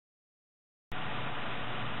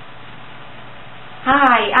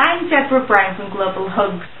Hi, I'm Debra from Global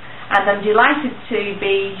Hugs, and I'm delighted to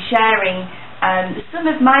be sharing some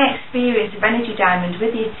of my experience of Energy Diamond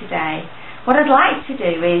with you today. What I'd like to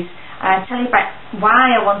do is tell you about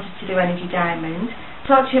why I wanted to do Energy Diamond,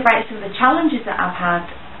 talk to you about some of the challenges that I've had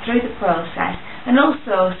through the process, and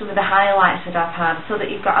also some of the highlights that I've had, so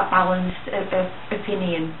that you've got a balanced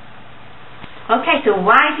opinion. Okay, so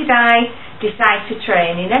why did I decide to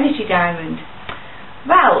train in Energy Diamond?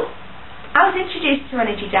 Well, I was introduced to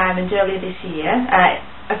Energy Diamond earlier this year.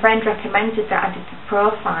 A friend recommended that I did the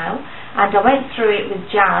profile, and I went through it with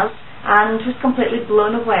Jazz and was completely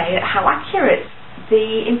blown away at how accurate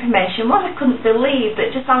the information was. I couldn't believe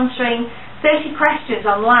that just answering 30 questions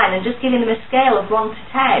online and just giving them a scale of 1 to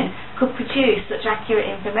 10 could produce such accurate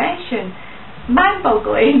information.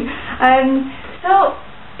 Mind-boggling. So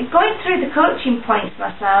going through the coaching points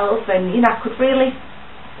myself, and I could really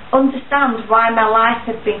understand why my life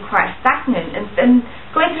had been quite stagnant, and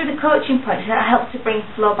going through the coaching points helped to bring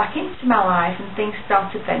flow back into my life, and things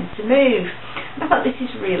started then to move. And I thought, this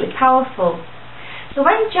is really powerful. So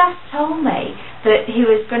when Jazz told me that he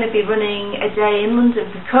was going to be running a day in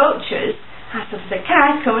London for coaches, I sort of said, can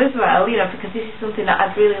I come as well, because this is something that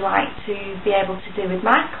I'd really like to be able to do with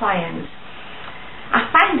my clients. I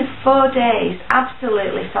found the 4 days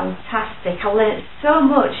absolutely fantastic. I learnt so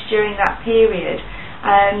much during that period.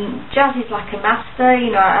 Jazz is like a master,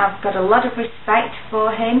 I've got a lot of respect for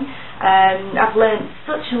him. I've learned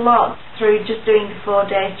such a lot through just doing the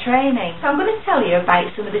 4-day training. So I'm going to tell you about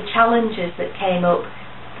some of the challenges that came up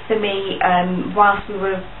for me whilst we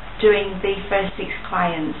were doing the first 6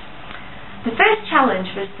 clients. The first challenge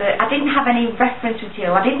was that I didn't have any reference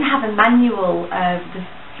material. I didn't have a manual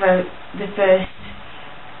for the first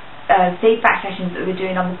feedback sessions that we were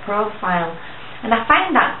doing on the profile. And I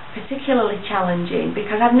found that particularly challenging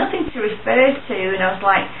because I had nothing to refer to, and I was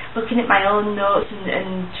like looking at my own notes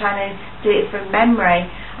and trying to do it from memory.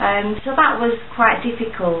 So that was quite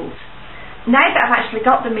difficult. Now that I've actually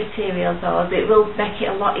got the material though, it will make it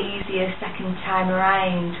a lot easier second time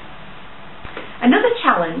around. Another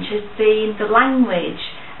challenge has been the language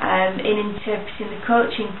in interpreting the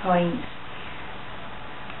coaching points.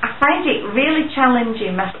 I find it really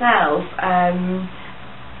challenging myself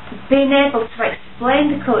being able to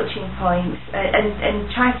explain the coaching points and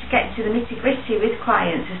try to get to the nitty-gritty with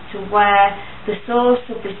clients as to where the source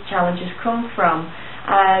of this challenge has come from.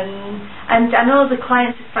 And I know the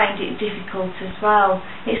clients have found it difficult as well.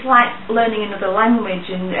 It's like learning another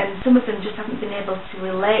language, and some of them just haven't been able to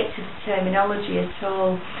relate to the terminology at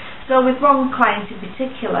all. So with one client in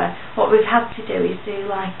particular, what we've had to do is do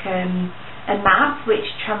like a map which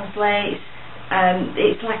translates.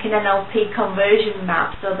 It's like an NLP conversion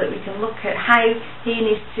map, so that we can look at how he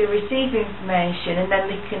needs to receive information, and then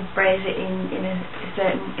we can phrase it in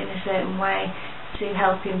a certain way to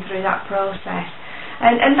help him through that process.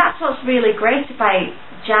 And that's what's really great about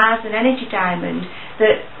Jazz and Energy Diamond,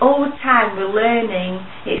 that all the time we're learning,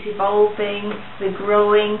 it's evolving, we're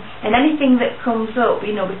growing, and anything that comes up,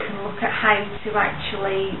 we can look at how to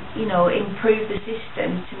actually, improve the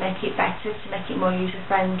system to make it better, to make it more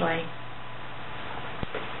user-friendly.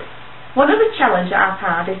 One other challenge that I've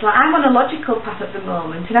had is I'm on a logical path at the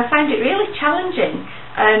moment, and I find it really challenging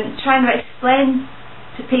trying to explain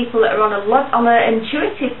to people that are on an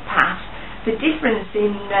intuitive path the difference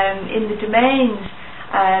in the domains.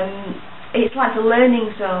 It's like the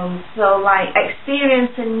learning zones. So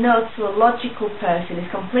experience and know to a logical person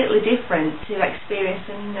is completely different to experience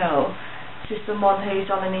and know to someone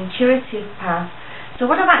who's on an intuitive path. So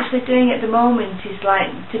what I'm actually doing at the moment is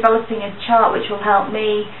developing a chart which will help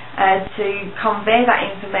me to convey that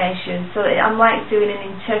information. So I'm doing an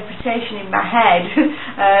interpretation in my head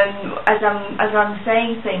as I'm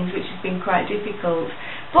saying things, which has been quite difficult.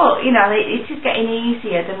 But it is getting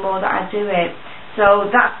easier the more that I do it. So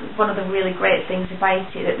that's one of the really great things about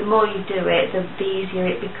it, that the more you do it, the easier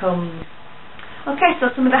it becomes. Okay, so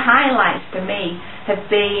some of the highlights for me have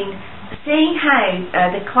been seeing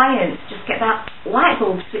how the clients just get that light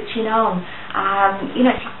bulb switching on. It's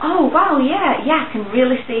like, oh wow, yeah, I can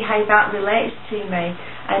really see how that relates to me,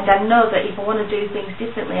 and I know that if I want to do things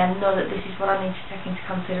differently, I know that this is what I need to take into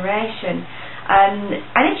consideration.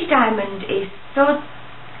 Energy Diamond is so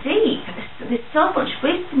deep, there's so much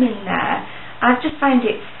wisdom in there. I've just found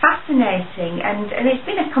it fascinating, and it's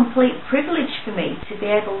been a complete privilege for me to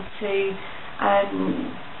be able to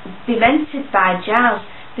be mentored by Jazz,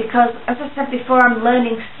 because, as I said before, I'm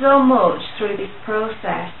learning so much through this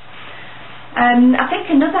process. I think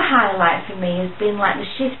another highlight for me has been the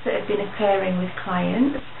shifts that have been occurring with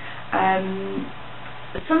clients.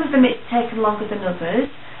 Some of them it's taken longer than others,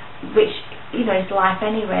 which, you know, is life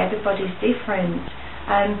anyway. Everybody's different.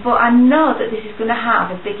 But I know that this is going to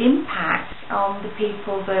have a big impact on the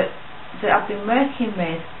people that I've been working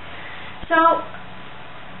with. So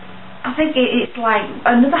I think it's like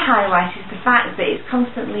another highlight is the fact that it's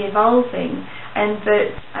constantly evolving, and that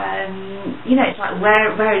you know, it's like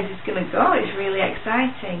where is this going to go? It's really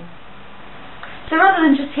exciting. So rather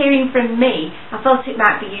than just hearing from me, I thought it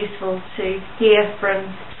might be useful to hear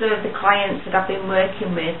from some of the clients that I've been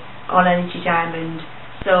working with on Energy Diamond.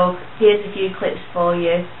 So here's a few clips for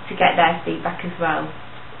you to get their feedback as well.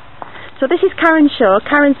 So this is Karen Shaw.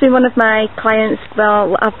 Karen's been one of my clients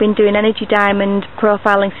while I've been doing Energy Diamond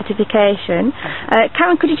profiling certification.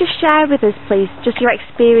 Karen, could you just share with us, please, just your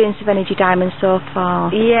experience of Energy Diamond so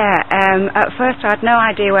far? Yeah, at first I had no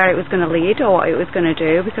idea where it was going to lead or what it was going to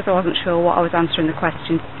do, because I wasn't sure what I was answering the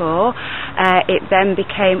questions for. It then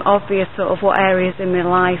became obvious sort of what areas in my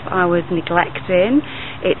life I was neglecting.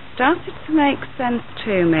 It started to make sense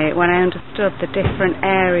to me when I understood the different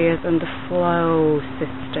areas and the flow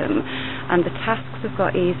system, and the tasks have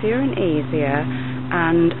got easier and easier,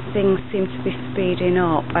 and things seem to be speeding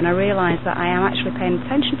up, and I realised that I am actually paying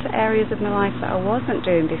attention to areas of my life that I wasn't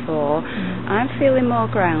doing before. I'm feeling more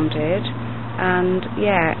grounded, and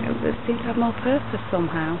yeah, it seems to have more purpose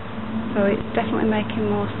somehow. So it's definitely making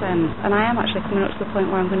more sense, and I am actually coming up to the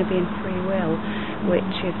point where I'm going to be in free will,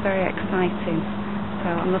 which is very exciting. So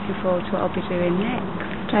I'm looking forward to what I'll be doing next.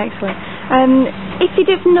 Excellent. If you'd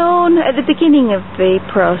have known at the beginning of the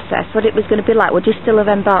process what it was going to be like, would you still have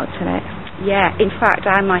embarked on it? Yeah, in fact,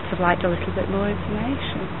 I might have liked a little bit more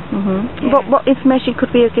information. Yeah. What information could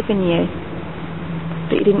we have given you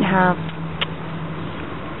that you didn't have?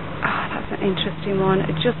 Oh, that's an interesting one.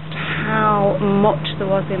 Just how much there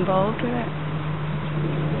was involved with it.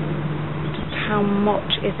 How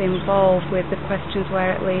much is involved with the questions,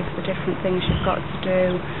 where it leads, the different things you've got to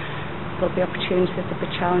do. There'll be opportunities, there'll be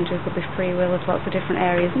challenges, there'll be free will, there's lots of different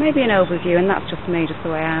areas. Maybe an overview, and that's just me, just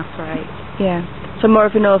the way I operate. Yeah. So more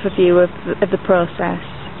of an overview of the process.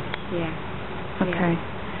 Yeah. Okay.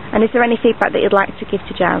 Yeah. And is there any feedback that you'd like to give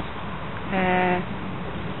to Jazz?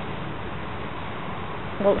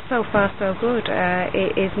 Well, so far so good.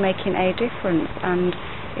 It is making a difference, and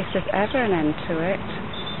if there's ever an end to it,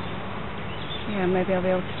 yeah, maybe I'll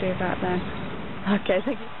be able to do that then. Okay,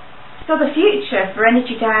 thank you. So the future for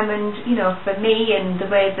Energy Diamond, you know, for me and the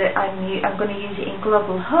way that I'm going to use it in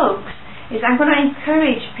Global Hugs, is I'm going to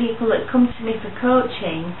encourage people that come to me for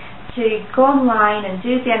coaching to go online and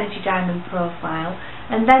do the Energy Diamond profile,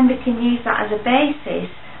 and then we can use that as a basis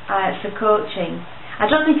for coaching. I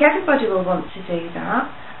don't think everybody will want to do that,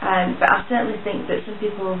 but I certainly think that some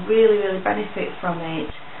people will really, really benefit from it.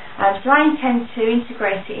 So I intend to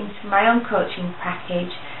integrate it into my own coaching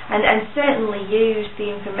package, and certainly use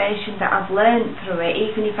the information that I've learned through it,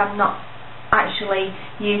 even if I'm not actually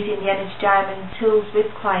using the Energy Diamond tools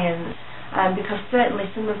with clients, because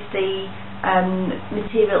certainly some of the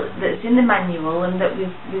material that's in the manual and that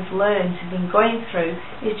we've learned and been going through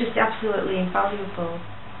is just absolutely invaluable.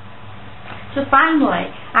 So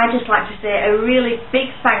finally, I'd just like to say a really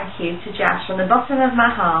big thank you to Jazz from the bottom of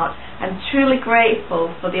my heart. I'm truly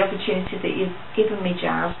grateful for the opportunity that you've given me,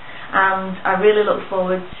 Jazz, and I really look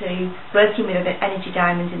forward to working with Energy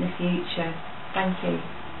Diamond in the future. Thank you.